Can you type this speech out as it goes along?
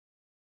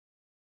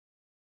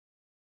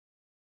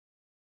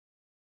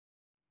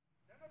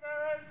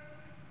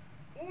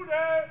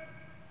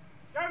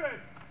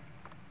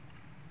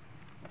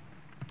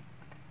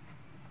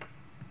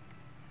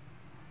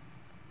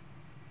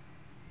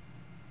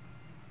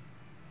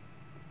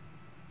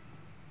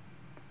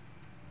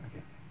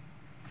Okay.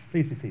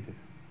 Please be seated.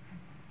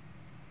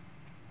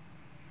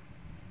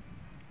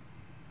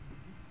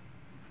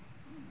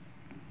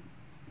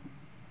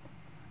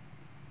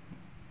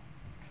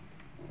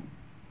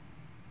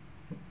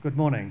 Good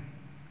morning.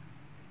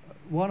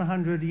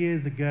 100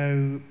 years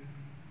ago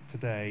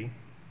today,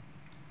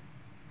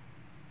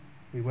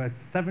 we were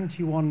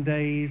 71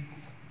 days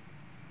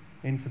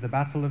into the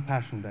Battle of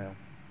Passchendaele.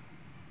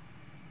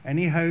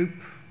 Any hope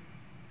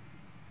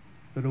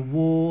that a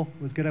war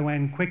was going to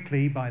end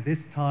quickly by this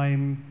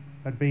time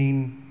had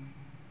been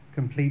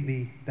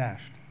completely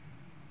dashed.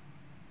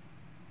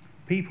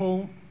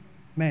 People,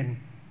 men,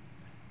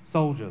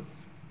 soldiers,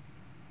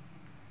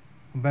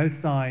 on both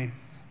sides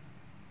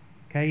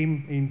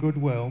came in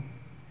goodwill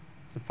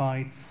to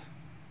fight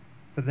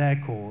for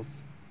their cause,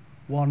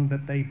 one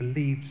that they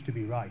believed to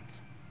be right.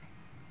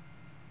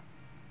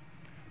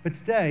 But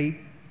today,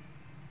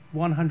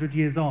 100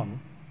 years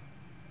on,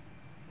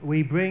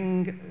 we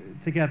bring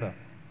together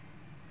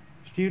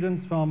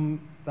students from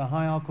the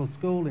hierarchical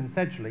school in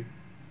Sedgley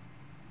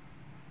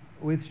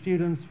with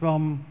students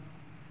from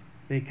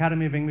the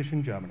Academy of English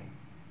in Germany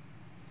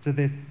to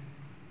this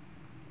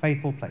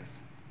faithful place.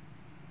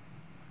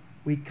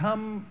 We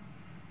come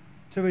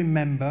to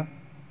remember,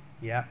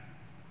 yeah,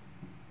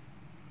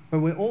 but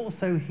we're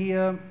also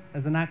here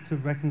as an act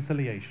of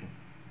reconciliation.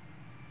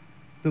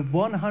 That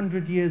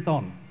 100 years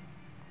on,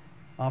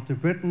 after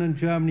Britain and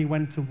Germany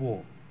went to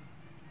war,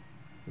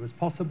 it was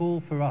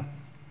possible for us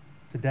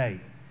today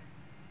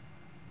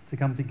to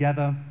come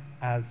together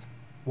as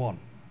one.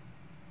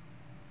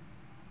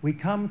 We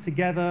come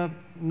together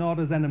not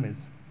as enemies,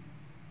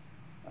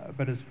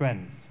 but as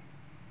friends.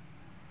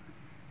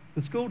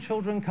 The school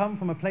children come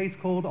from a place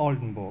called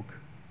Oldenburg,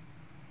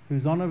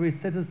 whose honorary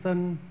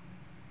citizen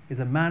is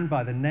a man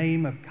by the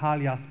name of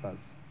Karl Jaspers.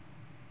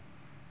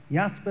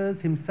 Jaspers,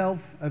 himself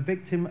a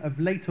victim of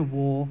later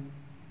war,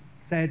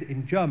 said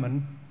in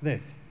German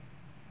this: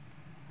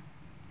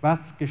 Was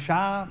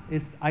geschah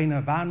ist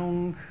eine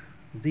Warnung,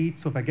 sie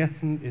zu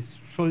vergessen ist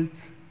Schuld.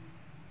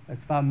 Es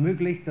war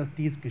möglich, dass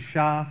dies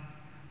geschah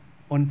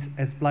und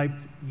es bleibt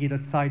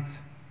jederzeit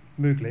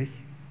möglich.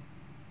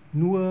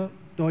 Nur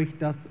durch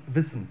das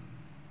Wissen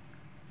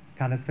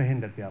kann es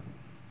verhindert werden.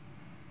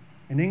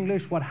 In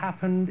English, what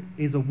happened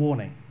is a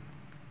warning,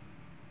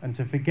 and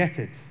to forget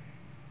it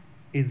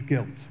is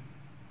guilt.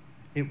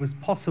 It was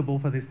possible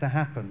for this to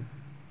happen,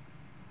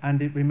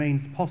 and it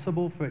remains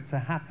possible for it to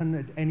happen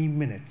at any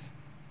minute.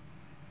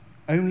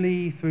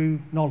 Only through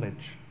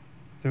knowledge,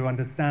 through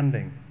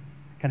understanding,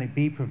 can it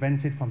be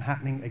prevented from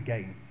happening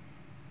again.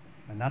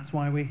 And that's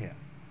why we're here.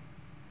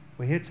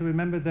 We're here to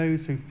remember those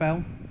who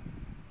fell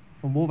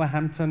from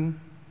Wolverhampton,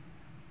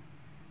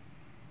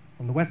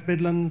 from the West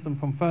Midlands, and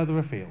from further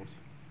afield,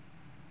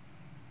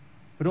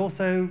 but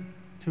also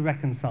to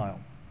reconcile,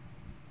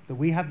 that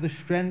we have the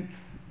strength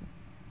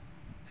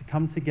to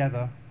come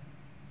together,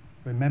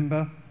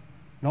 remember,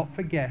 not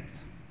forget,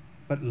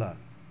 but learn.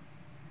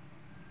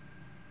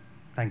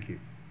 Thank you.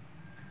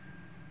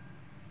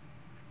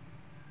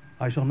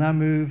 I shall now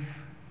move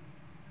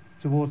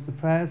towards the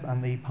prayers,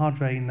 and the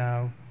Padre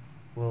now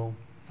will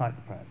cite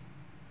the prayers.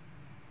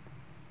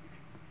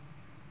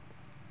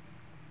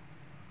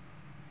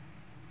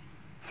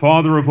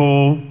 Father of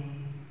all,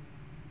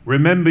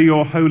 remember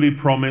your holy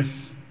promise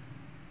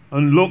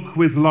and look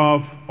with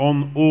love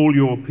on all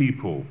your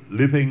people,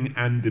 living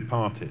and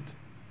departed.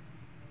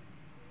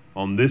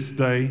 On this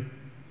day,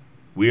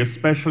 we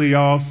especially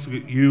ask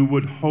that you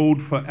would hold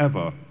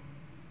forever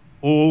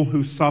all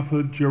who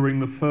suffered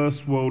during the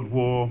First World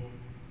War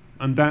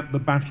and at the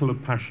Battle of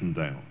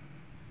Passchendaele,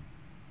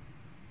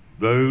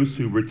 those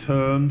who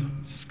returned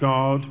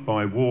scarred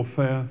by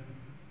warfare,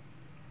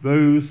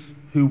 those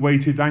who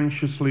waited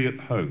anxiously at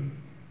home,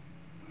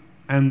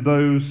 and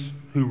those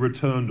who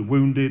returned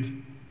wounded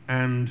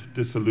and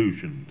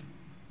disillusioned,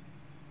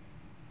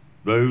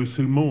 those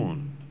who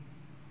mourned,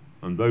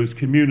 and those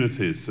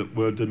communities that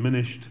were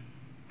diminished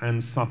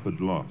and suffered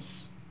loss.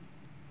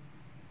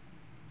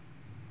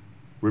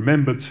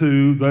 Remember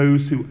too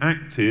those who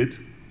acted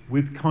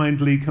with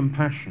kindly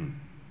compassion,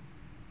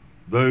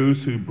 those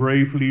who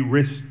bravely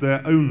risked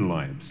their own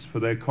lives for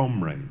their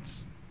comrades,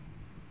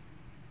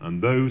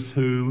 and those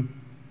who,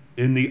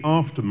 in the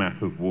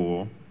aftermath of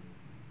war,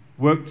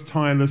 worked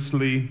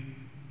tirelessly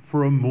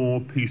for a more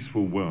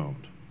peaceful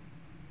world.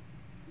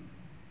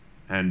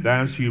 And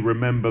as you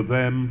remember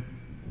them,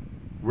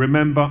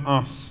 remember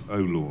us, O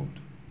Lord.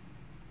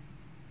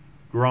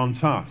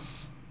 Grant us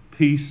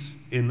peace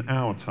in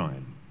our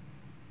time,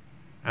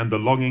 and the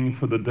longing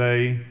for the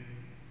day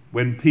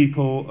when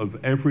people of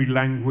every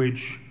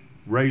language,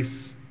 race,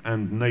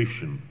 and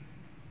nation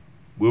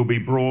will be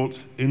brought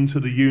into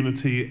the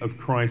unity of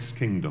Christ's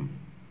kingdom.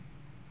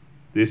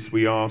 This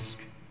we ask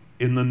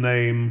in the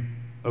name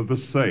of the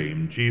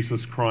same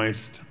Jesus Christ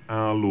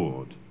our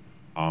Lord.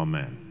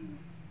 Amen.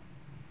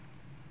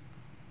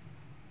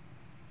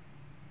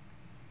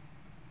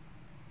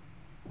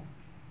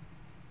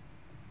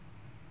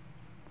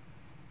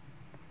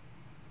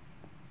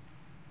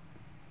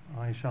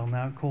 I shall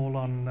now call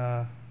on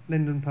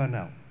Lyndon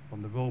Purnell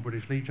from the Royal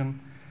British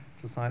Legion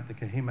to cite the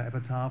Kohima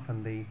Epitaph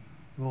and the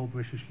Royal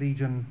British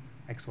Legion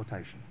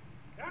exhortation.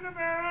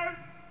 Cannibals!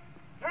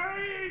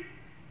 Carry!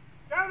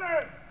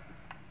 Gather!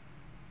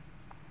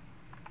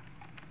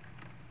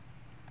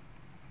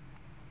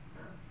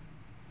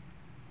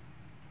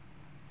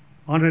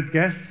 Honoured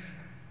guests,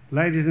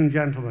 ladies and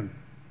gentlemen,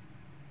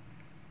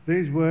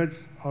 these words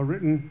are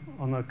written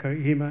on the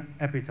Kohima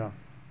Epitaph.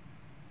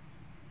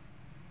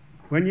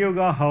 When you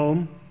go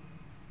home,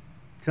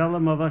 tell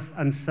them of us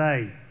and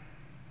say,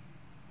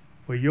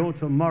 for your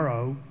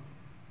tomorrow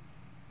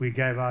we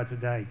gave our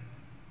today.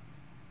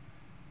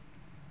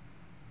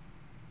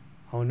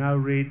 I'll now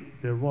read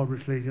the Royal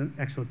British Legion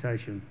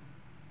exhortation.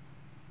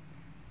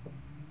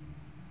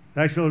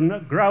 They shall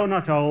grow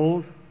not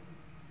old,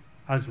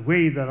 as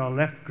we that are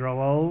left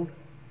grow old.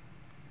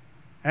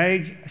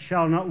 Age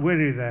shall not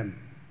weary them,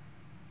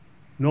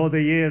 nor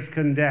the years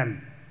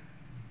condemn.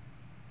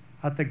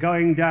 At the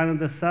going down of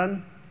the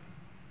sun,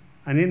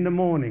 and in the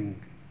morning,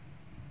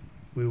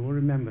 we will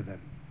remember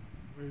them.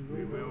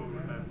 We will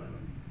remember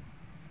them.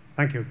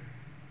 Thank you.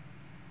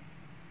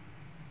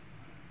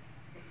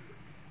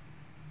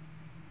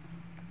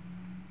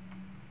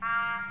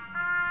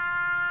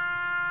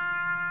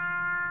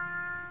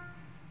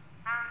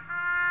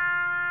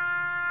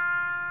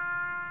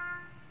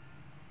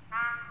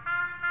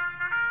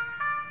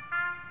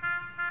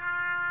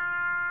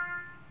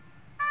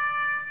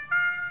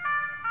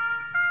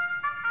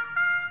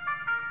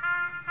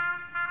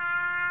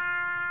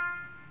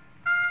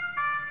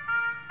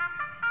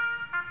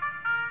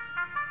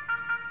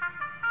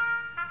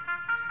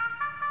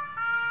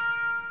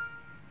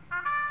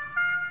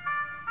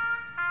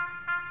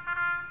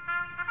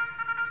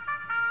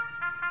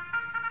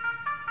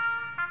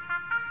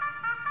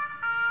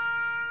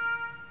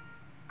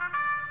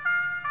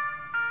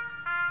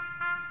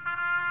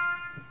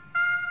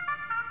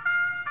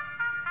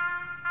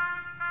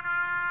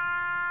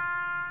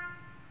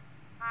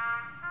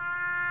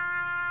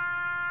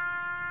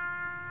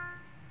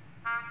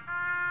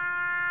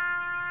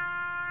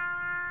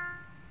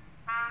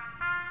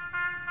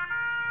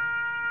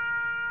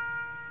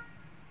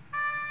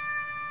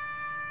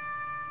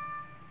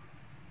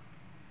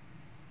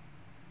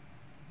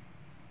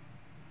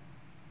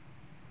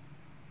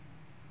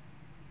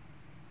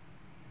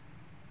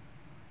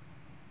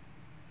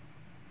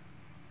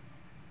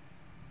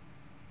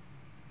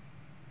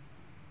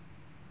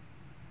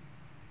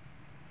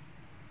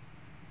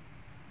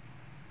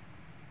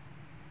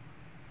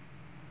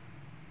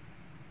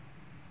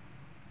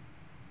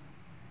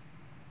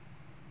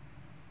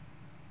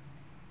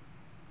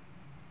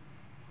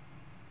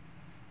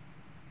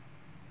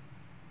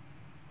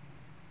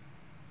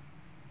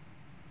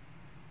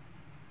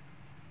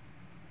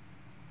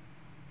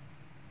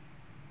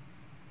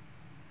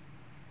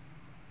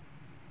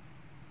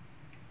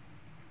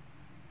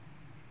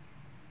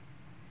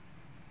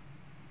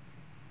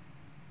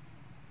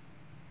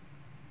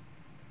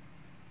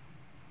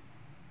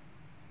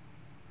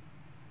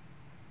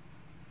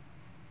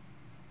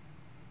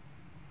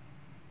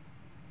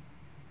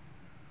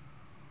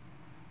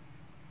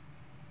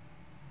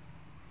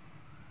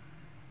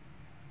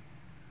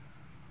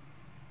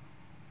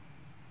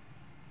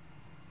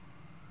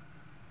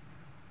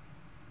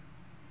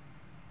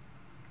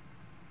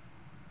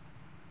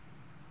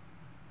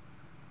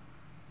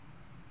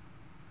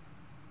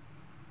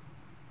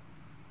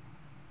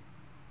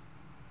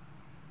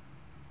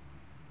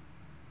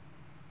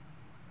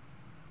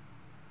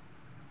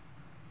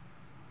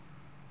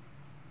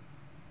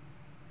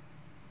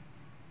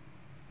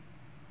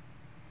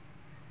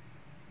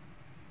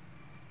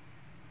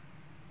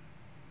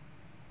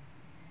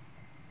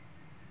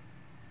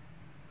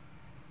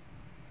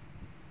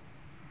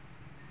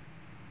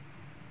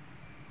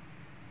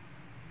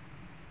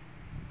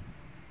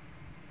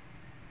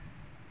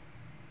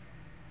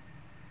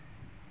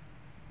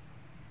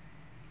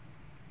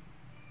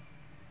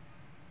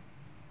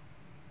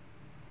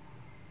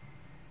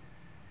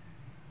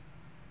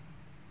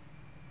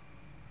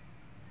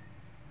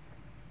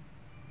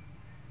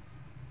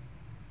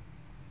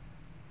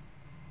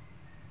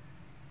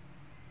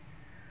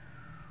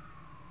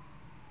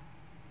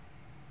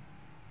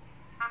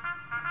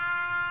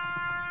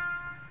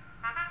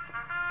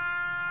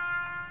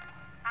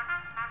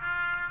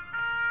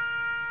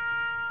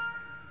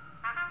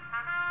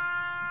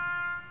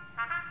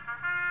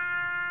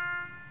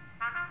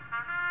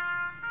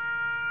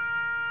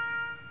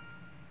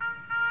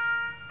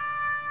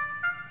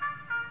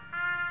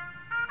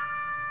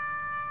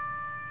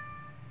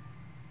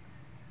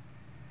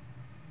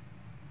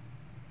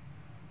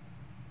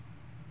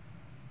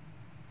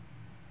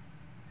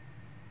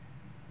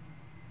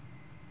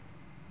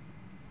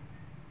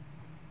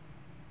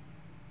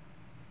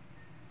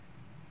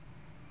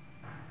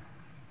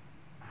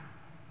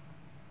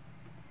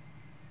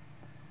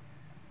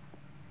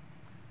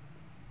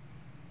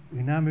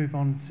 We now move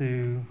on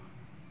to,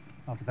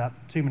 after that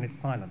 2 minutes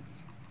silence,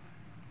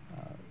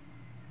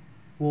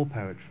 war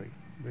poetry,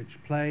 which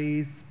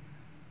plays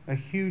a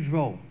huge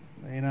role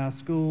in our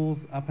schools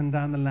up and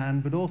down the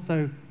land, but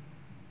also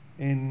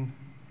in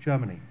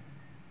Germany.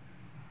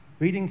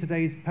 Reading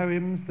today's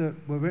poems that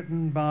were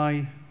written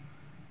by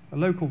a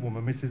local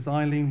woman, Mrs.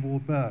 Eileen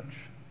Ward-Birch,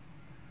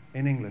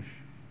 in English,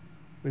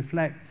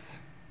 reflects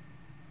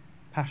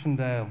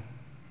Passchendaele,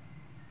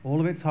 all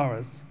of its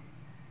horrors,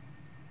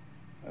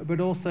 but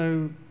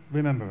also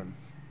remembrance.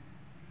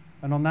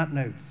 And on that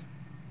note,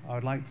 I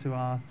would like to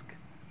ask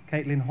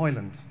Caitlin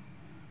Hoyland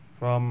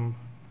from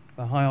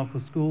the High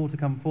Arkle School to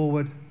come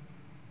forward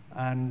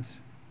and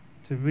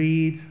to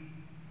read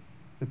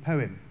the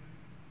poem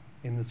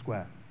in the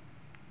square.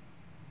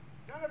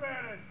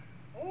 Gentlemen,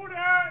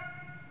 order!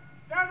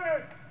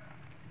 Standard!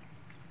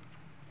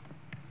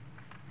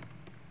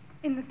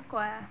 In the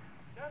square.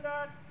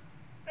 Standard!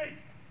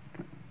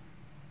 8!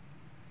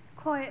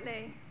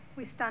 Quietly,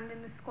 we stand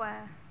in the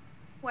square,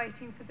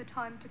 waiting for the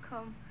time to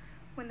come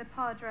when the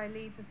Padre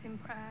leads us in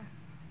prayer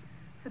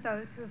for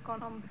those who have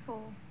gone on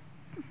before.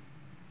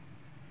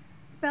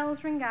 Bells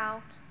ring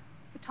out,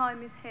 the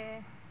time is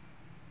here.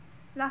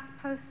 Last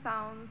post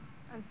sounds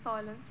and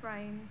silence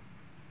reigns.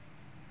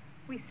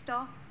 We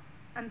stop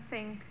and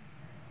think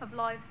of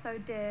lives so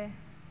dear,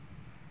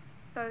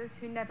 those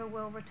who never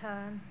will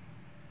return.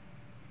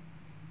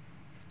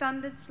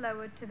 Standards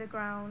lowered to the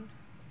ground,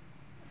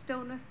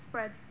 stillness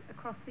spreads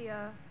across the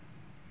earth.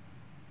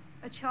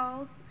 A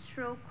child's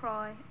shrill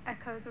cry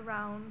echoes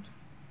around,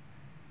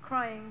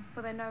 crying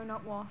for they know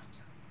not what.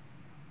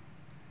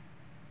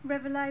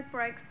 Reveille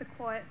breaks the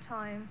quiet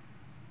time.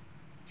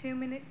 2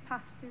 minutes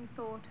passed in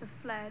thought have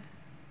fled.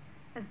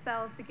 As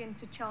bells begin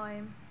to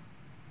chime,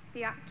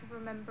 the act of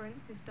remembrance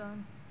is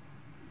done.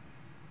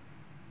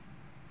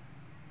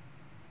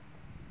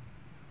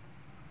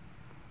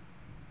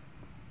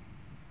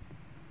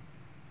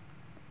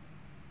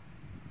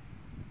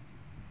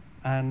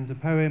 And a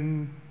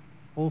poem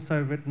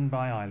also written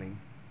by Eileen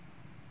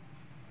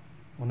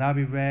will now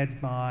be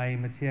read by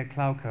Mattia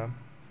Klauker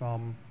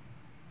from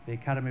the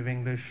Academy of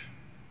English,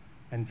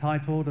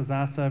 entitled, as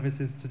our service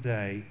is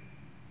today,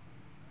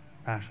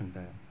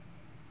 Passchendaele.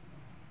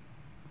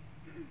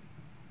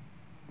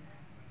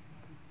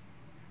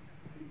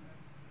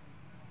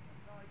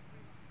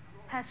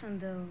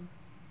 Passchendaele.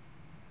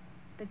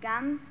 The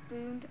guns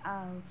boomed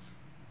out.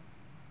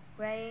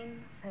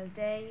 Rain fell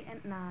day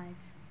and night.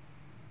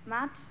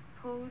 Mud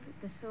pulled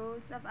the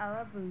soles of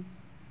our boots.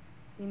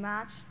 We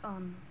marched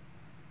on.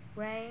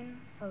 Rain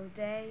fell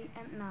day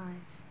and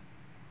night.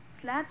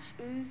 Sludge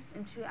oozed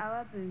into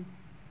our boots.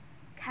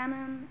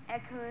 Cannon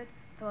echoed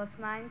Thor's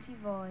mighty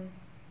voice.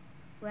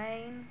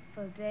 Rain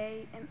fell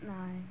day and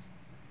night.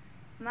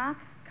 Mud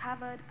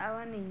covered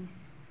our knees.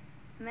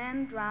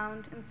 Men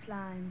drowned in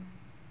slime.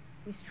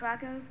 We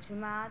struggled to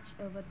march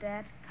over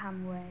dead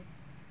comrades.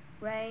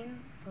 Rain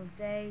fell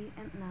day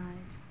and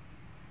night.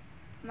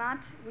 Mud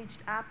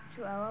reached up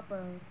to our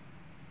boat.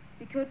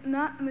 We could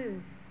not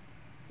move,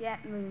 yet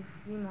move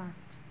we must.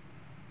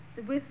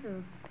 The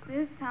whistles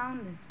still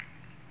sounded,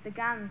 the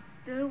guns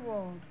still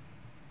roared.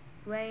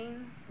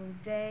 Rain fell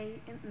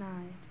day and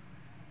night.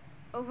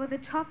 Over the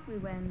top we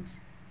went.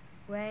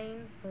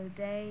 Rain fell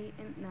day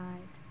and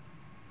night.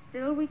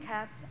 Still we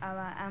kept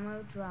our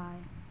ammo dry.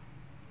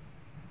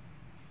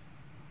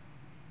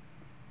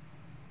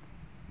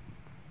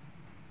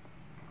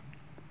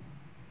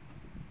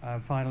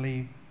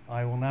 Finally,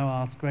 I will now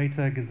ask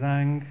Greta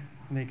Gesang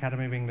from the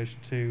Academy of English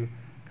to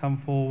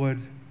come forward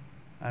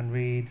and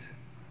read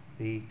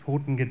the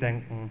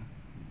Totengedenken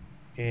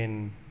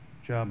in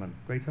German.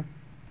 Greta?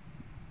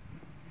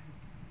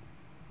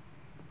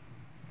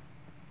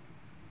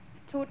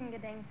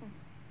 Totengedenken.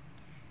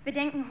 Wir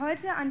denken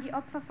heute an die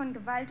Opfer von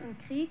Gewalt und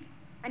Krieg,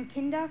 an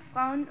Kinder,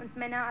 Frauen und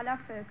Männer aller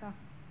Völker.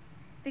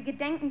 Wir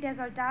gedenken der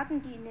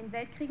Soldaten, die in den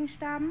Weltkriegen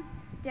starben,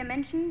 der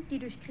Menschen, die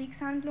durch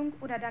Kriegshandlung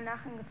oder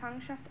danach in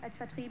Gefangenschaft als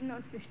Vertriebene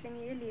und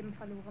Flüchtlinge ihr Leben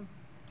verloren.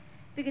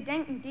 Wir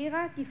gedenken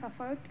derer, die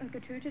verfolgt und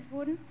getötet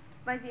wurden,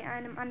 weil sie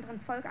einem anderen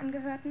Volk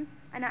angehörten,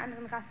 einer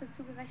anderen Rasse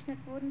zugerechnet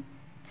wurden,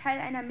 Teil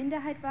einer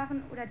Minderheit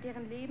waren oder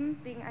deren Leben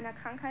wegen einer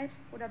Krankheit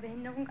oder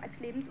Behinderung als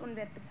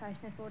lebensunwert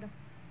bezeichnet wurde.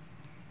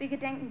 Wir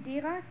gedenken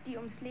derer, die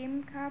ums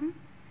Leben kamen,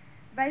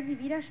 weil sie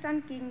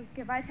Widerstand gegen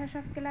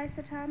Gewaltherrschaft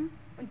geleistet haben,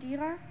 und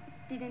derer,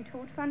 die den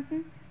Tod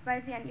fanden,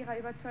 weil sie an ihrer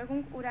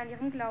Überzeugung oder an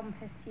ihrem Glauben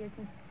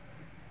festhielten.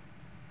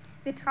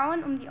 Wir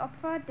trauern um die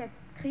Opfer der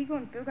Kriege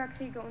und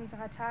Bürgerkriege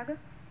unserer Tage,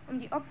 um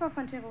die Opfer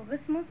von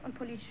Terrorismus und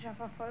politischer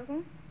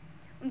Verfolgung,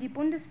 um die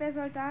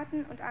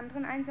Bundeswehrsoldaten und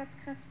anderen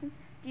Einsatzkräften,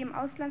 die im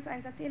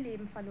Auslandseinsatz ihr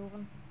Leben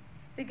verloren.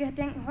 Wir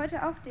gedenken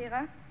heute auch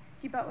derer,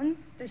 die bei uns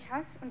durch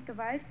Hass und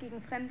Gewalt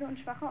gegen fremde und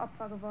schwache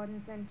Opfer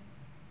geworden sind.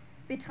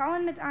 Wir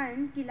trauern mit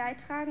allen, die Leid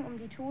tragen um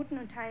die Toten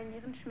und teilen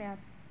ihren Schmerz.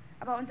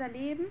 Aber unser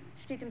Leben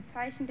steht im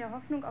Zeichen der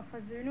Hoffnung auf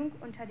Versöhnung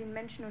unter den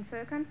Menschen und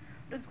Völkern,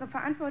 und unsere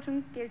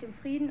Verantwortung gilt dem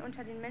Frieden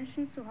unter den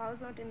Menschen zu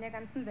Hause und in der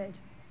ganzen Welt.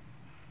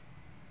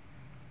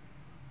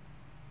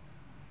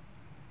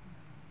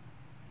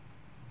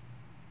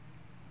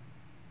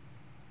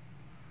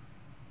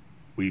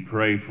 We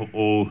pray for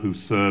all who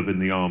serve in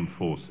the armed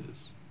forces.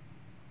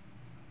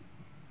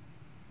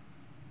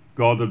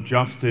 God of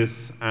justice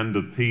and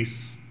of peace,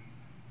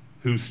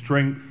 whose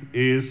strength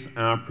is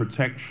our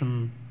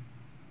protection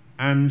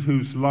and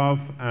whose love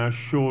our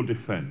sure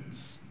defense,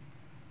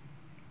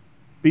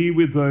 be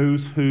with those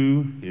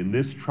who, in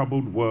this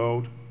troubled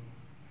world,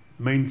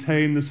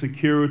 maintain the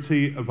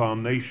security of our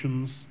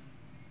nations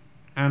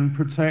and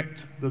protect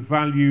the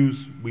values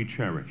we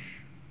cherish.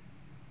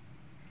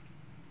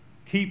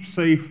 Keep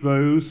safe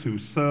those who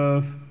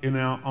serve in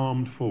our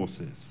armed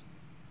forces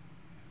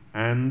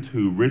and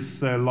who risk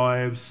their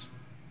lives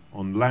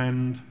on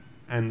land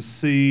and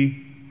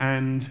sea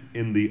and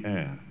in the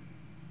air.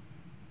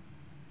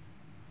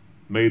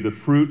 May the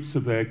fruits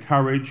of their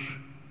courage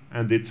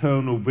and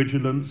eternal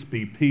vigilance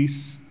be peace,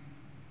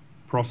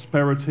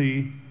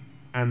 prosperity,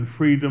 and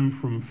freedom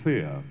from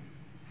fear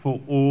for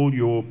all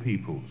your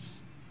peoples.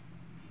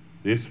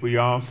 This we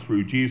ask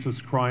through Jesus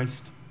Christ,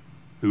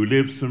 who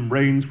lives and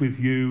reigns with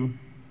you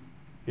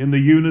in the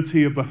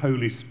unity of the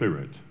Holy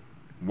Spirit,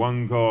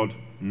 one God,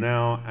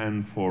 now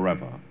and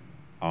forever.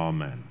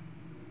 Amen.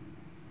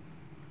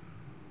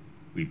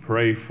 We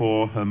pray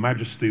for Her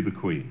Majesty the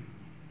Queen.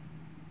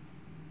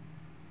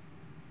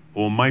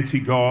 Almighty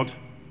God,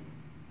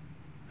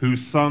 whose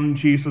Son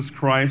Jesus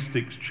Christ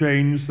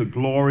exchanged the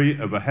glory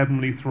of a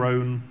heavenly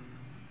throne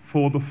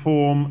for the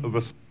form of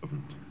a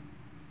servant,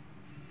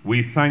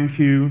 we thank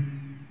you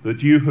that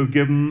you have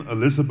given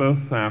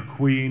Elizabeth, our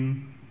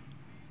Queen,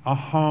 a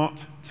heart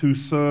to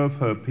serve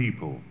her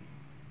people,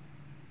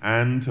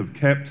 and have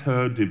kept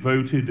her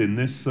devoted in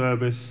this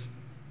service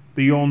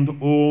beyond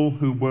all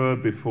who were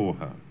before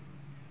her.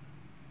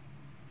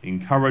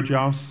 Encourage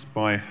us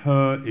by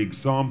her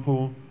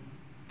example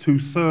to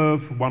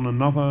serve one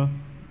another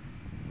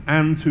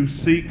and to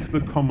seek the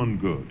common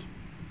good,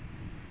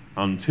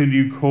 until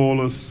you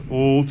call us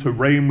all to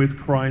reign with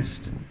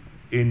Christ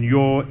in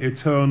your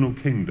eternal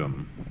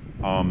kingdom.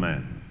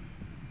 Amen.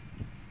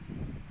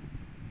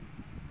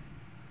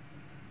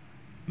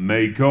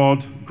 May God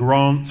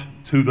grant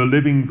to the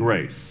living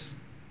grace,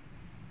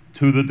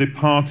 to the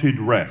departed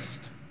rest,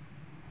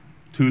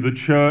 to the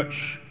Church,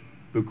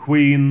 the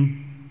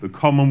Queen, the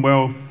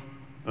Commonwealth,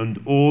 and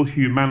all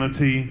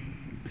humanity,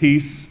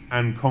 peace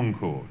and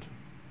concord,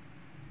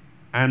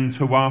 and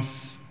to us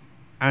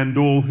and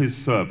all his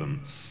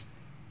servants,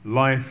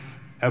 life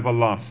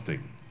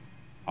everlasting.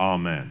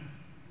 Amen.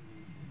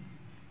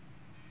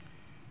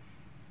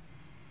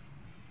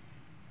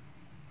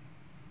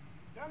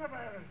 Gunner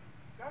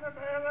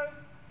bearers,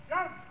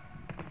 jump!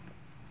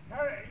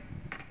 Carry,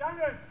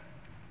 gunners!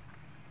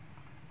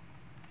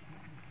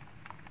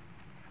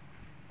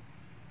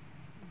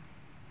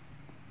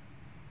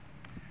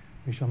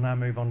 We shall now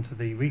move on to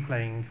the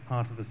replaying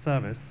part of the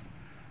service.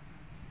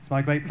 It's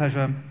my great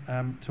pleasure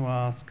to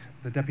ask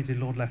the Deputy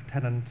Lord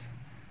Lieutenant,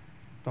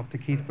 Dr.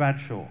 Keith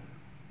Bradshaw,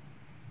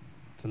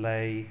 to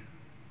lay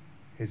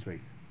his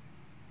wreath.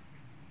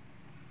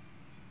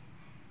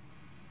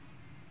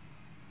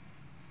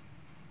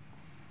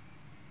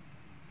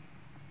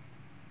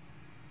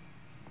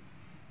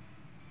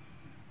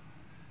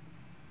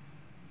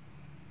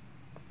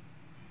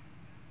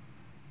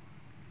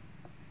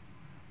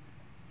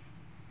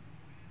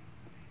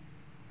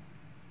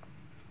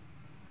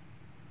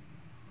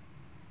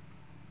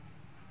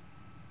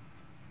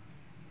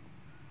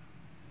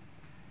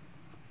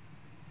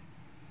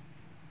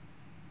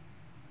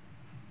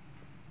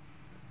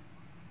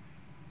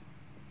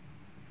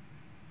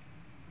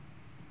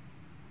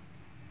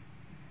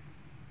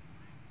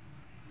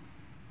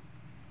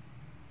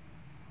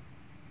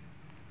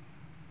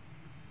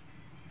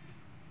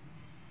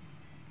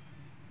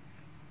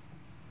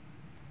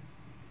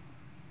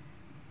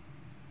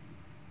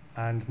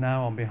 And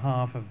now, on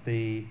behalf of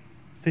the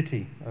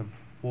City of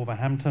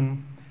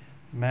Wolverhampton,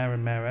 Mayor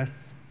and Mayoress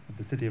of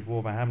the City of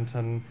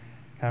Wolverhampton,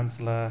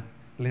 Councillor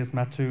Elias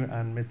Matu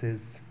and Mrs.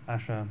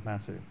 Asha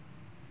Matu.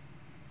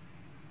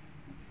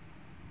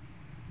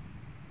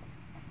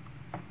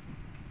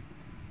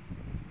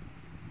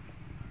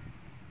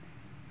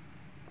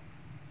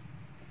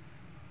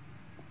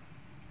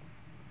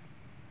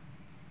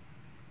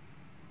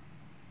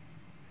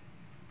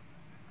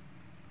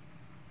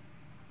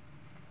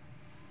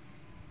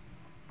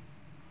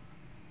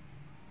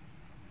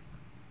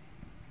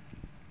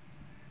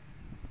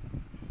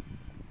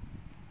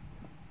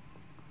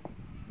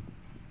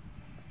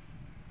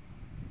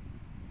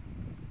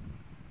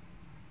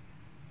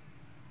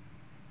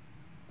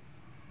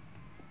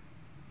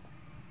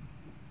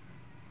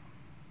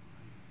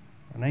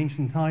 An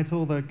ancient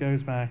title that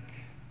goes back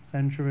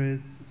centuries,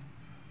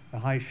 the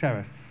High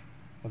Sheriff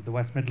of the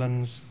West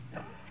Midlands,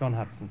 John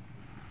Hudson.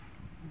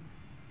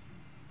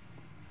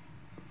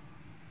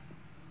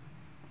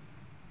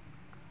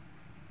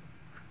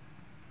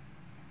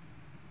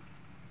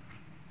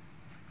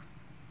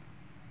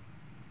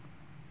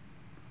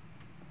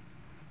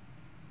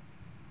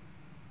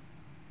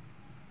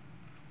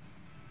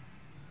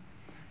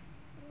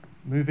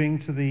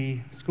 Moving to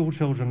the school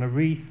children, a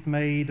wreath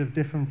made of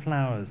different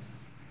flowers,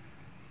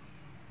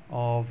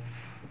 of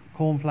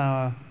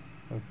cornflower,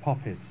 of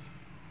poppies,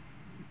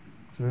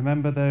 to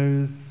remember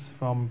those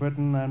from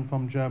Britain and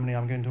from Germany,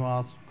 I'm going to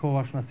ask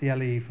Korosh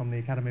Nasieli from the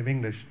Academy of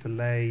English to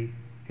lay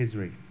his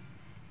wreath.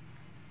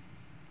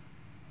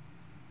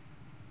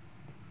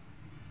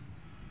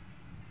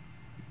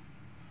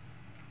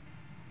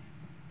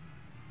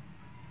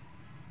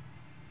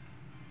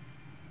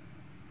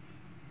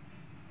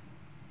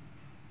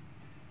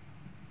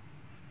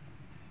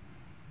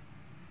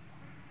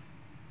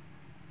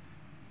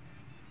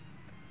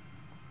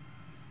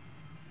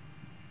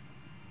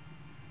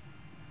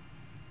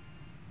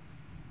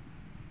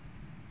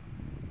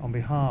 On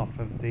behalf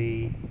of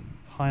the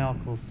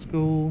Hierarchical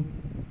School,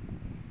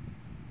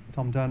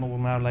 Tom Durnall will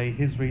now lay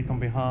his wreath on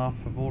behalf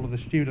of all of the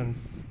students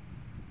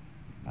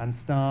and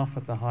staff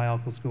at the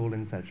Hierarchical School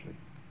in Sedgley.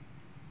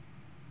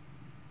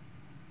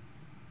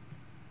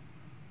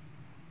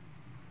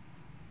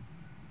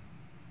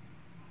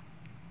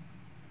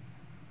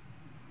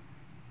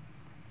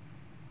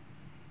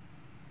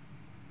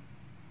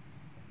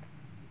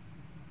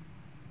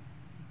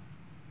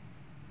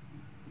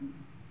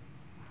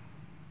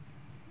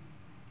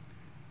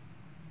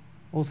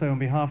 Also, on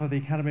behalf of the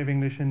Academy of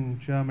English in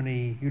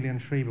Germany,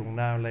 Julian Schreiber will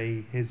now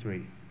lay his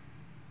wreath.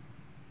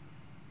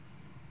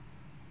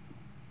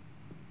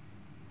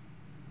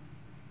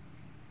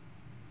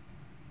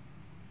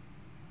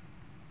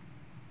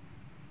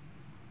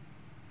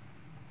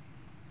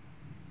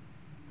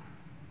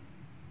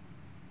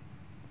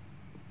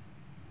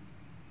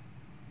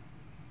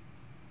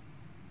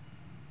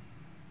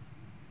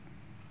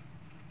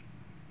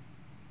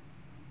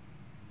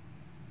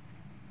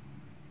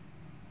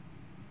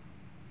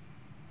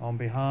 On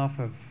behalf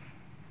of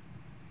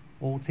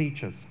all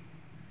teachers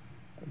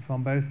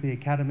from both the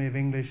Academy of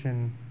English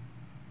in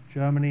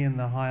Germany and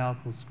the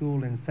Hierarchical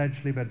School in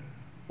Sedgley, but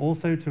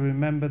also to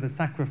remember the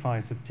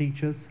sacrifice of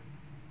teachers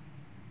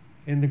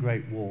in the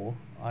Great War,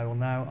 I will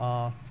now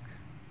ask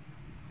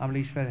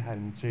Amelie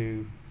Schwerhelm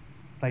to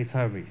place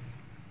her wreath.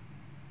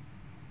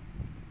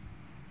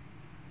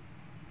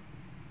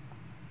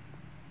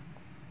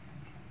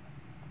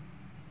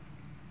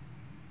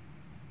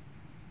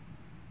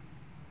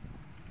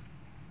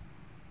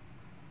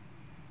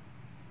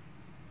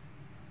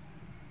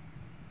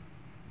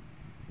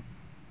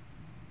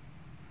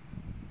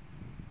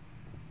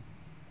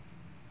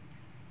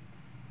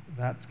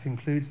 That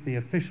concludes the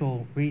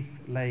official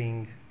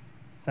wreath-laying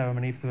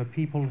ceremony. If there are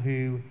people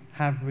who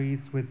have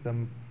wreaths with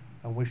them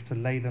and wish to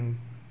lay them,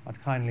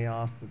 I'd kindly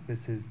ask that this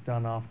is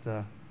done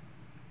after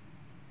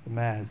the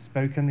Mayor has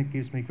spoken. It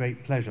gives me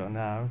great pleasure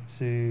now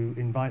to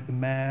invite the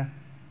Mayor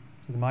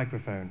to the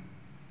microphone,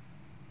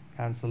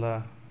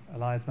 Councillor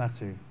Elias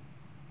Massou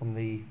from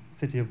the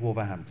City of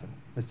Wolverhampton.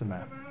 Mr.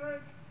 Mayor.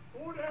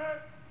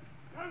 Order!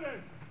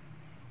 Silence!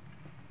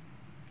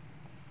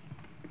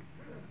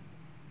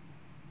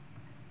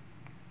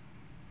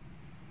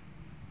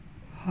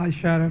 High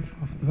Sheriff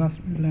of the West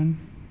Midlands,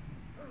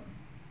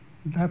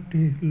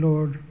 Deputy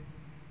Lord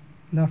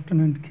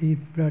Lieutenant Keith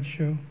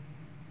Bradshaw,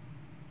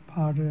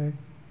 Padre,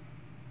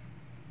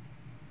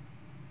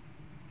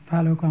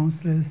 fellow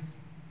councillors,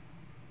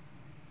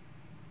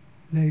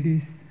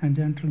 ladies and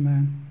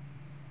gentlemen,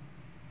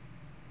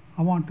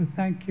 I want to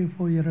thank you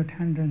for your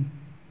attendance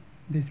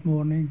this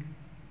morning,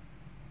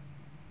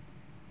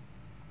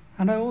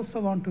 and I also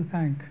want to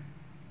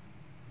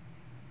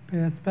pay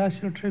a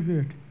special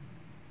tribute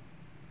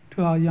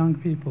to our young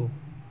people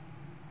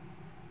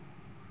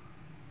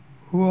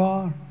who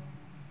are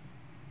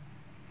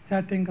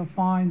setting a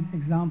fine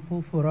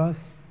example for us.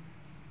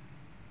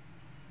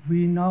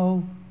 We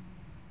know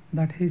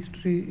that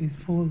history is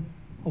full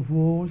of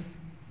wars,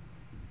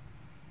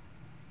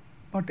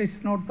 but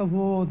it's not the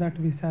war that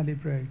we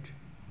celebrate.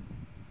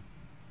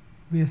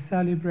 We are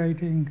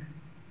celebrating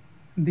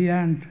the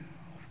end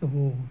of the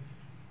wars.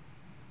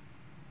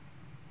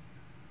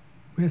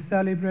 We are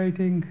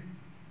celebrating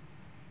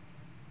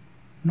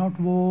not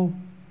war,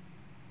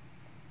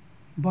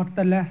 but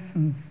the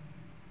lessons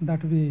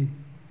that we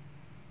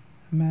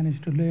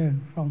managed to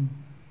learn from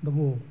the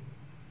war.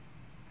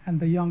 And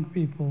the young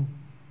people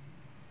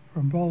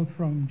both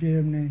from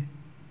Germany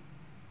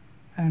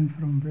and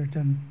from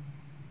Britain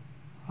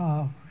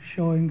are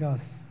showing us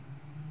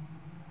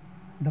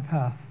the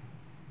path.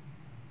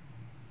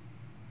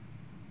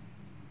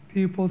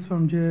 Pupils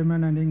from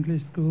German and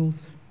English schools,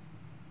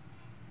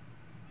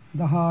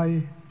 the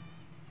High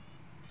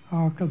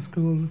Hierarchical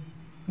School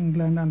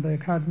England and the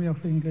Academy of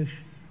English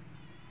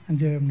in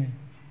Germany.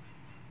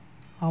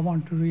 I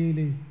want to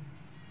really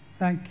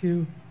thank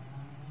you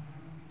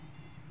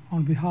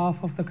on behalf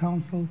of the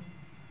Council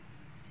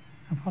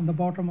and from the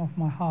bottom of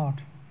my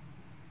heart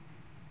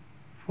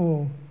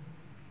for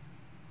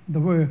the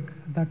work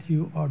that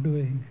you are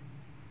doing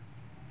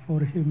for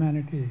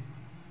humanity.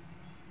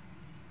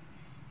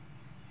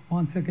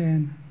 Once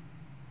again,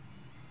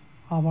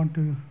 I want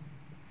to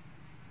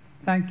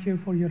thank you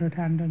for your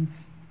attendance,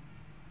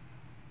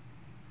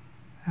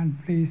 and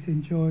please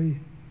enjoy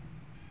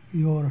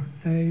your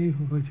day,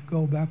 which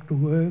go back to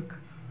work,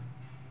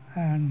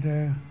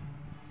 and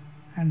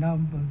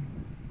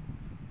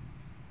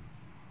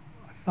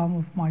some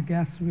of my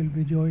guests will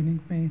be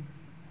joining me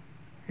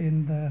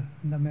in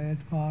the mayor's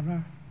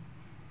parlour,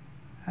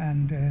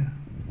 and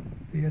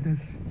the others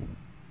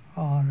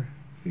are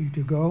free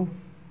to go.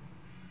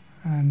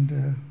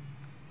 And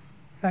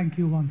thank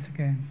you once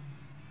again.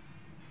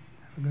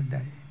 Have a good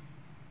day.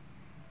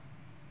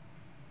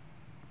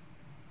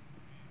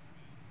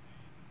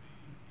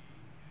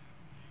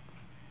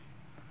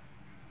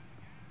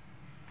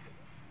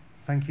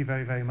 Thank you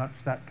very, very much.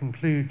 That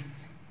concludes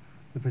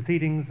the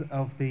proceedings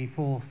of the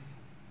 4th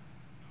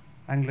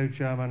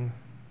Anglo-German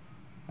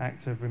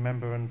Act of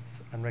Remembrance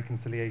and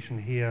Reconciliation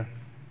here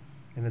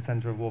in the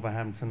centre of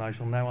Wolverhampton. I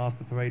shall now ask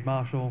the Parade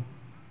Marshal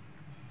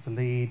to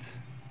lead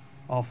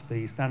off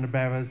the standard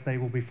bearers. They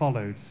will be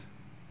followed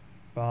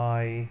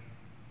by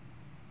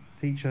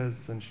teachers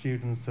and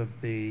students of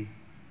the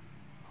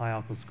High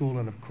Arkle School,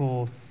 and of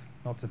course,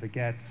 not to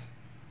forget,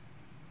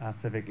 our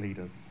civic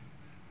leaders.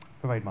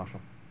 Parade Marshal.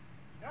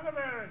 Standard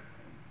bearers,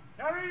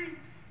 carry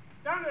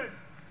standards.